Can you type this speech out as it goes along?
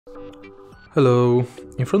Hello,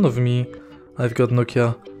 in front of me I've got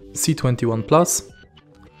Nokia C21 Plus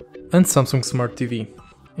and Samsung Smart TV.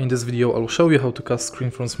 In this video I'll show you how to cast screen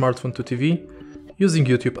from smartphone to TV using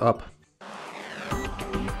YouTube app.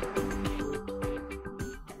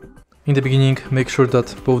 In the beginning, make sure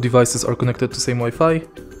that both devices are connected to same Wi-Fi,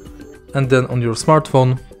 and then on your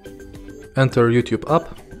smartphone enter YouTube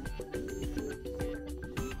app.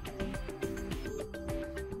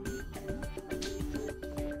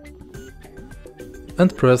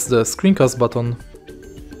 And press the screencast button.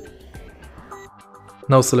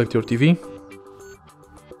 Now select your TV.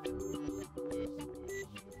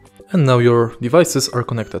 And now your devices are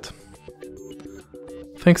connected.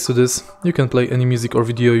 Thanks to this, you can play any music or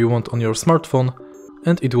video you want on your smartphone,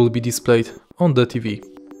 and it will be displayed on the TV.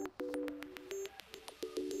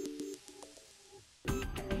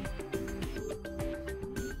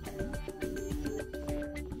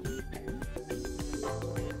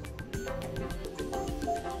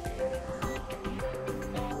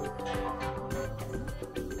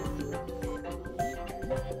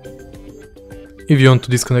 If you want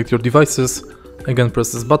to disconnect your devices, again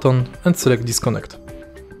press this button and select disconnect.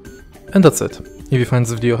 And that's it. If you find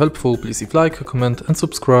this video helpful, please leave a like, comment and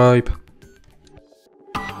subscribe.